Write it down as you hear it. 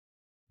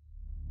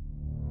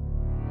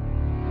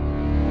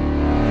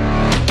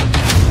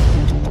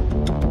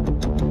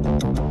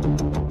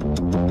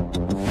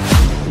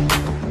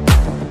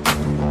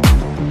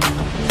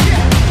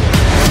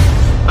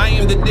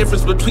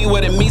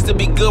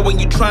good when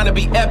you trying to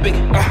be epic.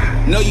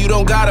 No, you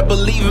don't gotta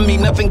believe in me,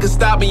 nothing can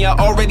stop me, I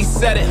already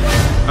said it.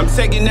 I'm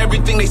taking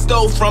everything they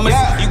stole from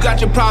us. You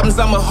got your problems,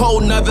 I'm a whole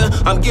nother.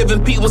 I'm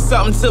giving people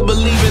something to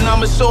believe in.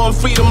 I'ma show them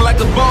freedom like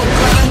a bolt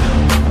cutter.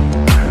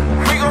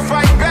 We gon'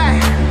 fight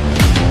back.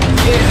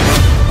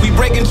 Yeah, we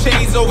breaking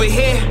chains over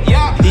here.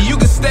 You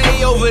can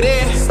stay over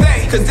there.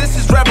 Cause this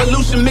is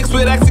revolution mixed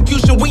with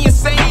execution. We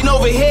insane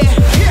over here.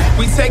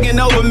 We taking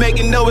over,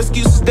 making no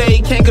excuses. They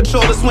can't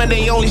control us when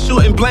they only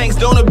shooting blanks.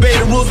 Don't obey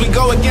the rules, we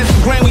go against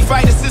the grain. We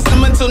fight the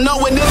system until no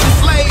one is a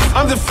slave.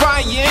 I'm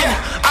defiant,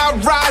 I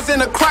rise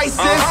in a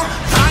crisis.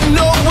 I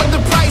know what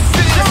the price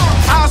is.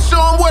 I'll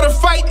show them what a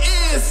fight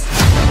is.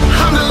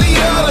 I'm the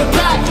leader of the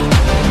pack.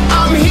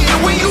 I'm here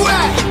where you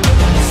at.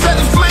 Set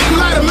the flame,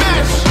 light a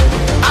match.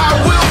 I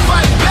will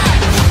fight back.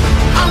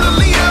 I'm the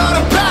leader of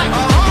the pack.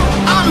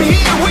 I'm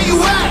here where you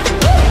at.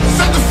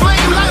 Set the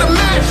flame, light a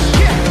match.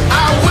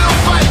 I will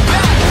fight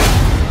back.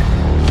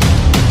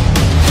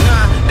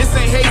 Nah, this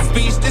ain't hate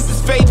speech, this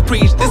is faith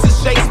preach. This is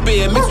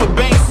Shakespeare mixed with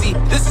Banksy.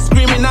 This is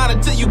screaming out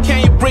until you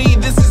can't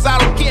breathe. This is I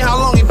don't care how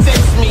long it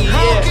takes me,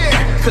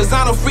 Cause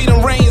I know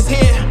freedom reigns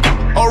here.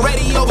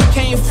 Already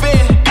overcame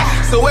fear.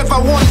 So if I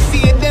wanna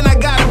see it, then I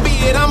gotta be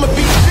it. I'ma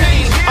be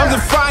changed. I'm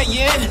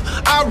defiant,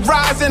 I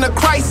rise in a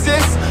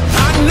crisis.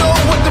 I know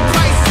what the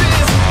price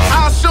is.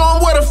 I'll show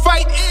them what a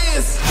fight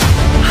is.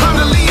 I'm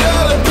the leader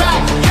of the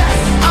pack.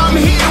 I'm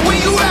here where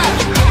you at.